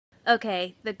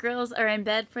Okay, the girls are in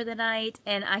bed for the night,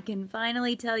 and I can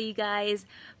finally tell you guys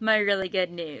my really good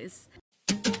news.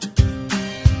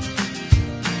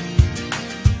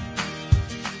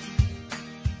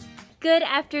 Good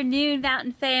afternoon,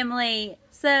 Mountain Family.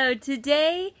 So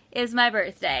today is my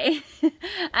birthday.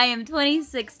 I am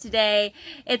 26 today.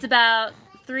 It's about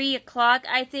 3 o'clock,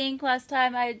 I think. Last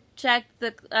time I checked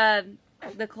the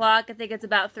clock, I think it's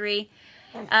about 3.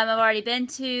 I've already been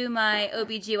to my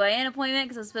OBGYN appointment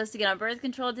because I was supposed to get on birth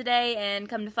control today, and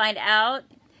come to find out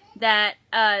that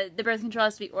the birth control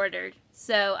has to be ordered.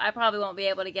 So I probably won't be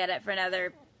able to get it for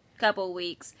another couple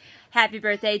weeks. Happy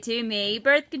birthday to me.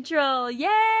 Birth control.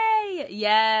 Yay!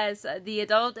 Yes, the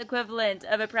adult equivalent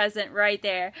of a present right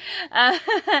there.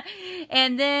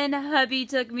 And then hubby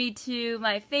took me to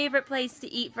my favorite place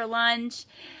to eat for lunch.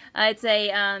 It's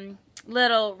a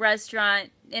little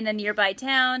restaurant in a nearby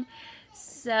town.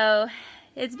 So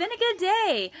it's been a good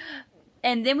day.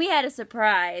 And then we had a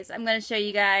surprise. I'm going to show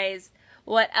you guys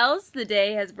what else the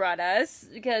day has brought us,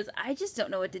 because I just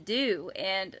don't know what to do,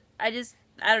 and I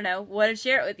don't know, want to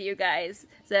share it with you guys.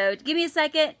 So give me a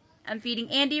second. I'm feeding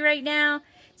Andy right now.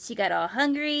 She got all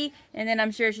hungry, and then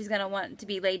I'm sure she's going to want to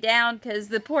be laid down because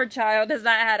the poor child has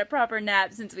not had a proper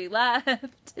nap since we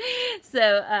left.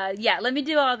 So yeah, let me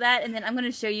do all that, and then I'm going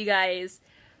to show you guys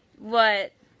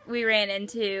what we ran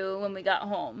into when we got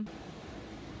home.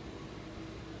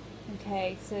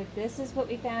 Okay, so this is what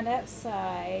we found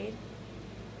outside.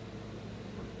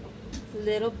 It's a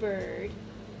little bird.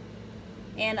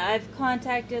 And I've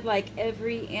contacted like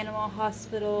every animal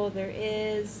hospital there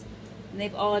is, and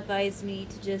they've all advised me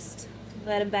to just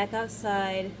let him back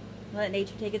outside, let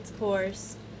nature take its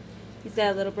course. He's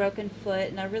got a little broken foot,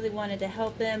 and I really wanted to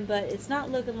help him, but it's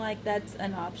not looking like that's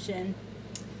an option.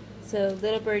 So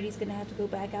little birdie's gonna have to go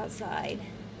back outside.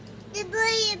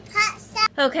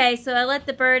 Okay, so I let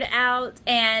the bird out,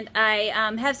 and I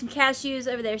have some cashews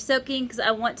over there soaking because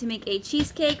I want to make a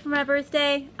cheesecake for my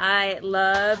birthday. I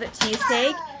love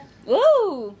cheesecake.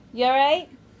 Ooh, you alright?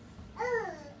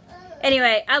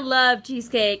 Anyway, I love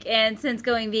cheesecake, and since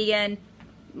going vegan,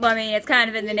 well, I mean, it's kind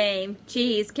of in the name,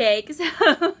 cheesecake. So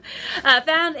I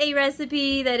found a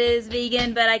recipe that is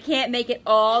vegan, but I can't make it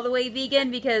all the way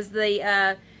vegan because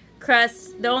the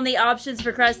crust, the only options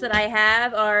for crust that I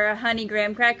have are honey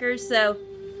graham crackers, so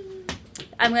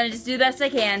I'm going to just do the best I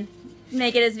can,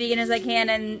 make it as vegan as I can,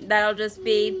 and that'll just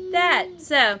be that.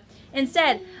 So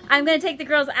instead, I'm going to take the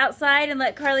girls outside and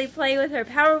let Carly play with her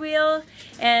Power Wheel,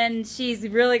 and she's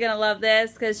really going to love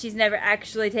this because she's never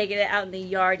actually taken it out in the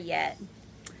yard yet.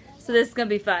 So this is going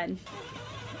to be fun.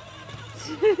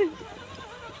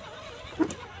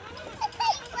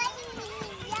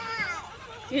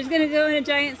 You're just going to go in a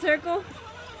giant circle?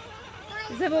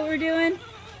 Is that what we're doing?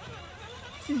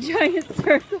 It's a giant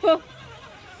circle.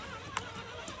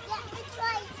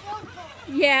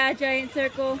 Yeah, giant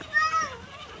circle.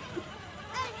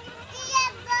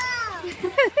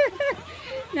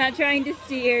 Not trying to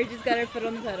steer, just got her foot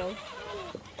on the pedal.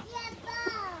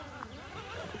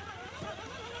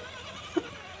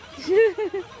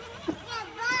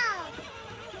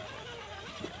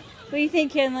 What do you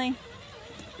think, Kinley?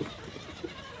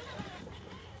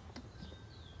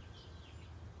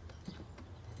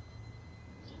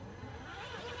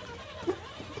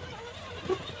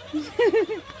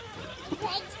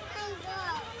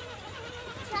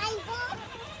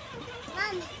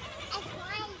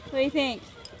 What do you think?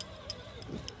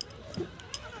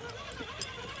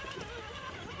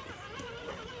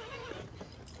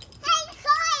 Hey,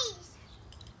 Carly's!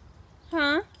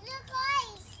 Huh? Look,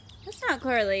 Carly's! That's not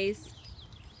Carly's.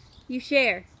 You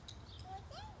share. Well,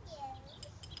 thank you.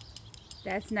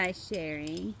 That's nice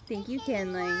sharing. Thank you,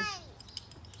 Kinley.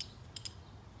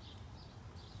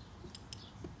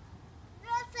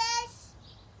 The fish.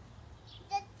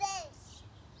 The fish.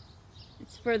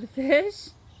 It's for the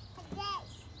fish? The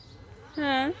fish.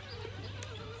 Huh?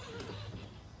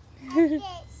 The fish.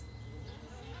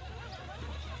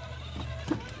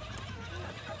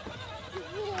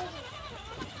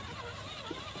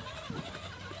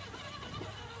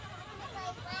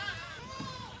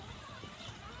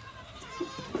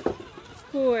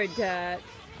 Poor duck.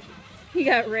 He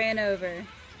got ran over.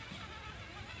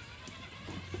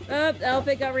 Oh, the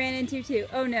elephant got ran into too.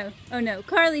 Oh no. Oh no.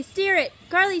 Carly, steer it!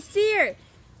 Carly, steer!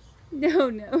 No,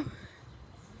 no.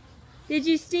 Did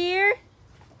you steer?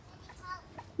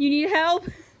 You need help?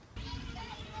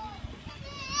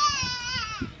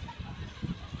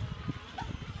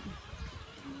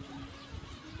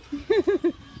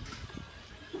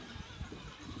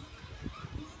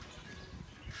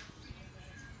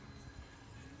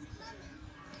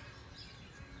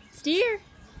 Steer.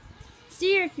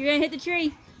 Steer. You're going to hit the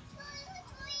tree.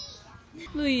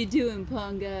 What are you doing,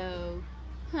 Pongo?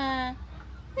 Huh?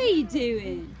 What are you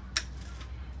doing?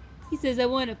 He says, I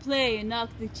want to play and knock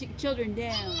the children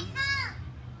down.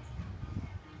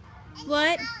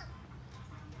 What?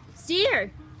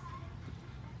 Steer!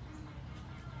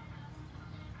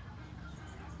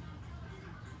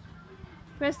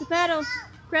 Press the pedal.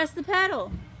 Press the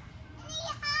pedal.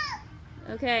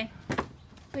 Okay.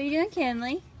 What are you doing,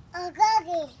 Kenley?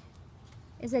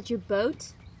 Is that your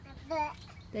boat?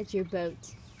 That's your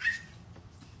boat.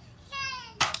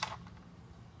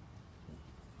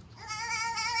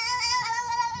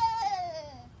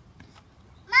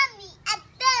 Mommy, a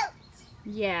boat.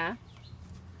 Yeah.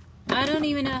 I don't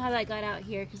even know how that got out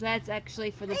here because that's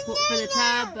actually for the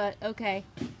tub, but okay.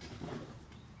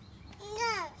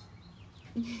 No.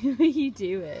 What are you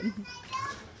doing?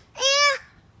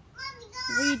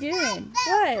 What are you doing?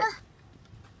 What?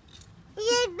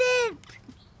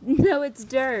 No, it's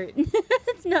dirt.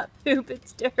 It's not poop,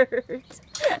 it's dirt.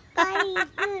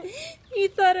 You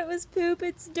thought it was poop,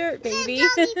 it's dirt, baby.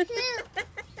 Doggy poop.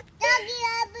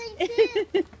 Doggy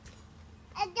poop.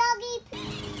 A doggy poop.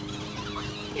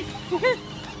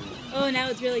 Oh, now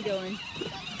it's really going.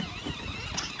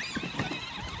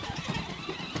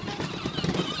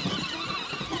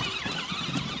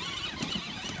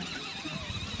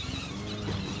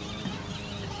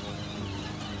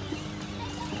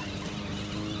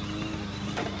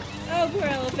 Oh, poor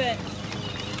elephant.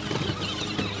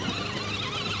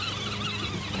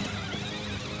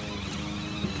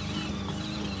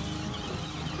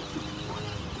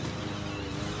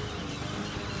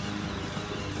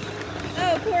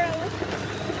 Oh, poor elephant.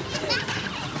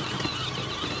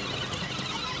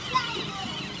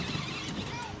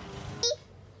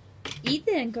 Eat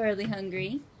then, Carly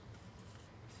hungry.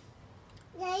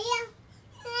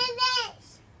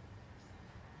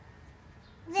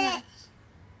 This.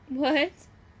 What?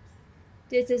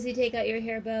 Did Sissy take out your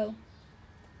hair bow?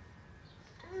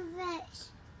 This.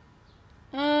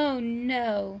 Oh,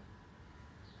 no.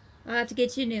 I'll have to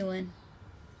get you a new one.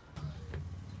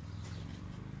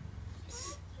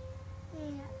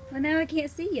 Well, now I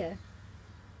can't see you.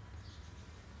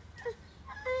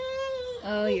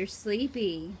 Oh, you're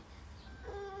sleepy.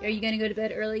 Are you going to go to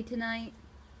bed early tonight?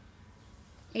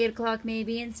 8 o'clock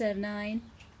maybe instead of 9?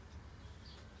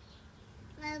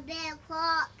 8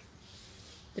 o'clock.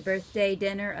 The birthday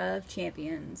dinner of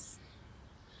champions.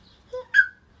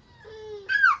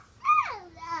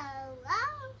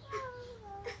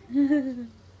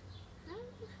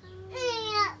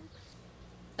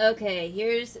 Okay,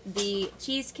 here's the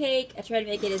cheesecake. I tried to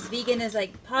make it as vegan as I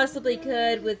possibly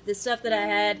could with the stuff that I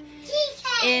had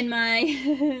in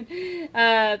my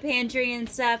pantry and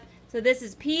stuff. So this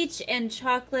is peach and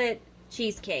chocolate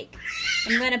cheesecake.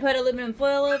 I'm going to put aluminum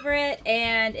foil over it,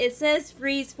 and it says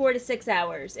freeze 4 to 6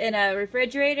 hours in a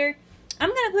refrigerator. I'm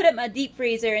going to put it in my deep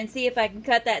freezer and see if I can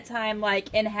cut that time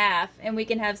like in half, and we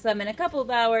can have some in a couple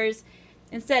of hours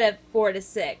instead of 4 to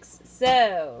 6.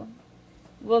 So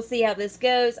we'll see how this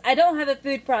goes. I don't have a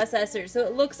food processor, so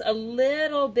it looks a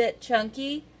little bit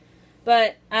chunky,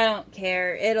 but I don't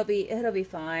care. It'll be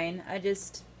fine. I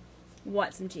just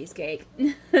want some cheesecake.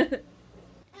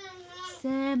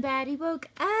 Somebody woke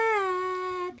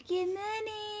up. Good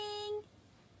morning.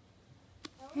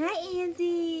 Hi,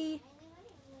 Andy.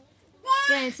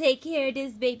 Gonna take care of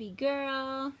this baby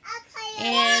girl.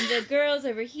 And the girls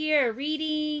over here are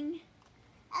reading.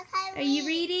 Are you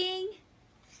reading?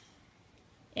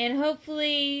 And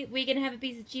hopefully we can have a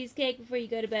piece of cheesecake before you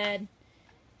go to bed.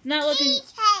 It's not looking...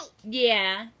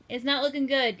 Yeah, it's not looking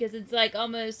good because it's like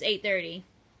almost 8:30.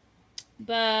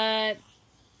 But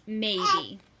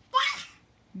maybe.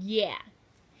 Yeah.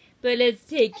 But let's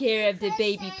take care of the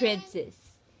baby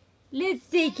princess. Let's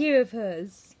take care of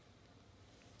hers.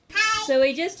 So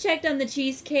we just checked on the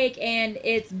cheesecake and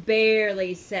it's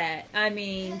barely set. I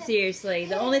mean, seriously.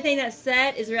 The only thing that's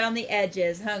set is around the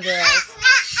edges, huh, girls?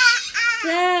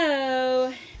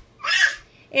 So,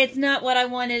 it's not what I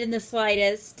wanted in the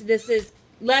slightest. This is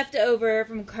leftover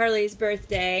from Carly's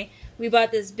birthday. We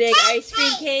bought this big ice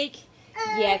cream cake.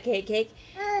 Yeah, cake.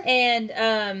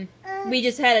 And we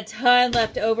just had a ton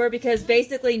left over because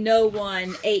basically no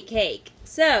one ate cake.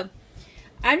 So,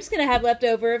 I'm just going to have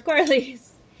leftover of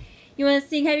Carly's. You want to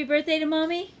sing happy birthday to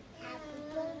Mommy?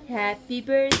 Happy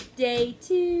birthday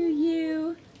to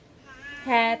you.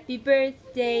 Happy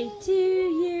birthday to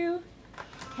you.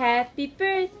 Happy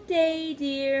birthday,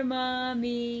 dear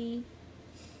Mommy.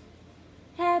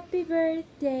 Happy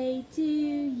birthday to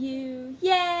you.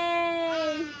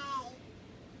 Yay!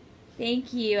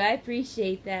 Thank you. I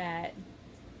appreciate that.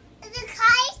 Is it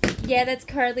Carly's? Yeah, that's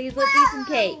Carly's. Let's eat some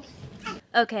cake.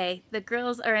 Okay, the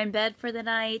girls are in bed for the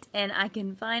night, and I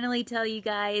can finally tell you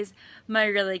guys my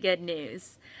really good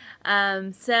news.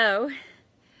 So,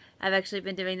 I've actually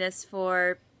been doing this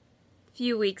for a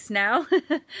few weeks now.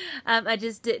 I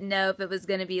just didn't know if it was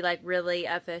going to be like really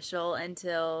official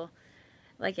until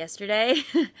like yesterday.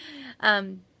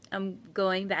 I'm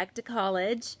going back to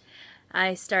college.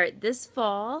 I start this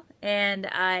fall, and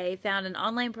I found an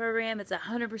online program. It's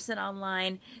 100%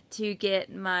 online to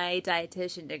get my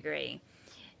dietitian degree.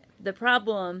 The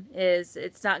problem is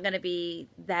it's not going to be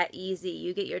that easy.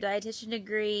 You get your dietitian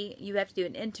degree, you have to do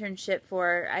an internship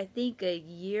for I think a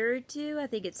year or two. I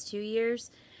think it's 2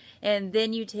 years. And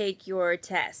then you take your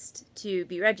test to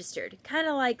be registered. Kind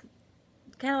of like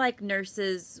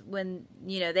nurses when,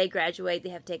 they graduate, they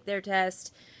have to take their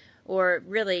test, or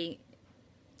really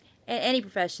any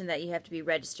profession that you have to be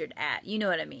registered at. You know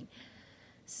what I mean?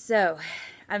 So,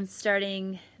 I'm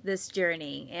starting this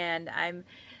journey, and I'm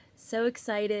so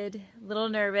excited, a little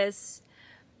nervous,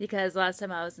 because last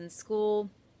time I was in school,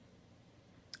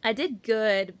 I did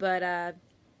good, but I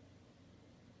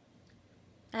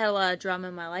had a lot of drama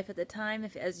in my life at the time,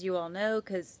 as you all know,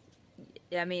 because,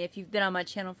 if you've been on my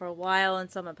channel for a while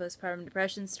and saw my postpartum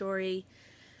depression story,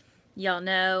 y'all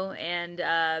know,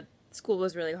 and school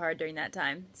was really hard during that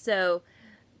time. So,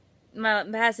 my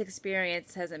past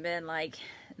experience hasn't been, like,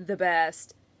 the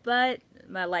best, but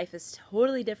my life is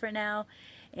totally different now.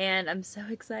 And I'm so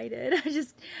excited.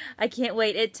 I can't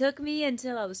wait. It took me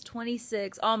until I was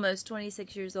 26, almost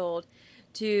 26 years old,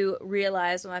 to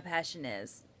realize what my passion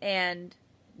is. And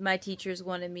my teachers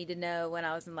wanted me to know when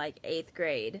I was in like 8th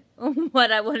grade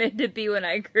what I wanted to be when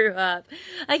I grew up.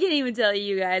 I can't even tell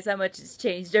you guys how much it's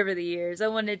changed over the years. I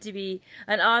wanted to be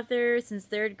an author since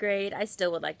 3rd grade. I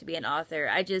still would like to be an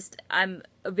author. I'm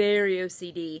very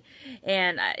OCD.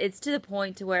 And it's to the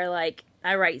point to where like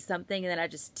I write something and then I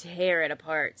just tear it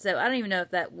apart. So I don't even know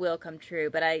if that will come true,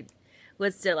 but I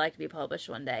would still like to be published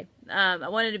one day. I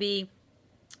wanted to be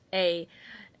a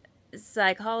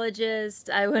psychologist.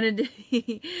 I wanted to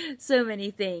be so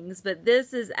many things, but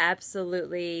this is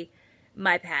absolutely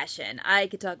my passion. I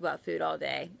could talk about food all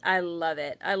day. I love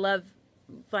it. I love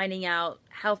finding out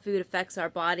how food affects our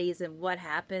bodies and what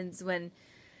happens when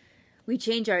we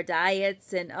change our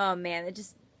diets, and oh man,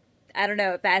 I don't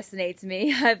know, it fascinates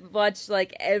me. I've watched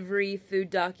like every food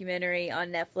documentary on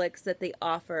Netflix that they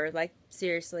offer. Like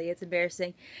seriously, it's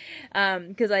embarrassing,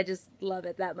 because I just love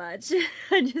it that much.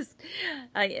 The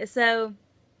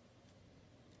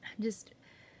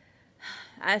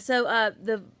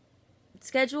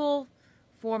schedule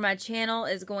for my channel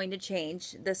is going to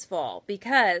change this fall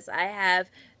because I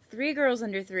have 3 girls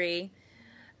under 3.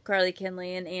 Carly,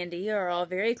 Kinley, and Andy are all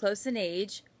very close in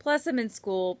age. Plus I'm in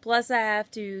school. Plus I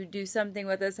have to do something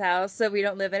with this house so we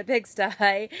don't live in a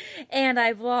pigsty. And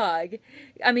I vlog.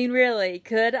 I mean, really,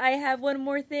 could I have one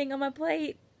more thing on my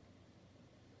plate?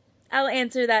 I'll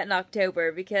answer that in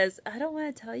October because I don't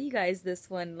want to tell you guys this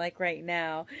one like right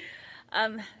now.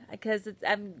 Because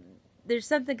there's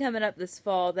something coming up this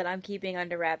fall that I'm keeping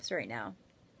under wraps right now.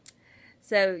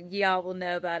 So y'all will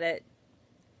know about it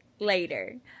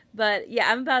later. But yeah,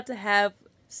 I'm about to have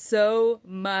so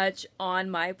much on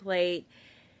my plate.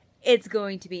 It's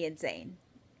going to be insane.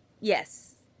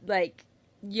 Yes, like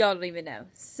y'all don't even know.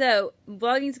 So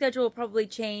vlogging schedule will probably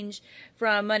change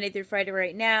from Monday through Friday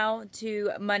right now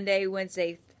to Monday,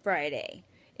 Wednesday, Friday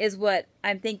is what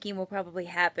I'm thinking will probably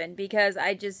happen because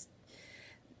I just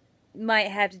might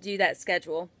have to do that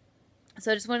schedule.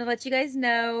 So I just want to let you guys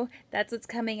know that's what's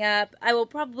coming up. I will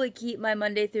probably keep my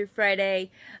Monday through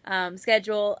Friday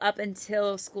schedule up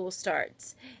until school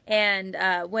starts. And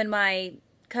when my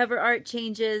cover art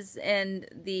changes and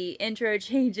the intro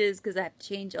changes, because I have to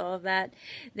change all of that,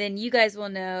 then you guys will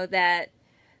know that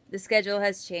the schedule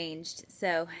has changed.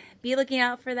 So be looking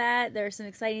out for that. There are some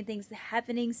exciting things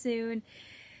happening soon.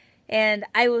 And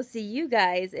I will see you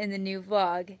guys in the new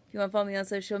vlog. If you want to follow me on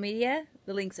social media,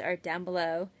 the links are down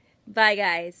below. Bye,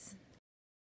 guys.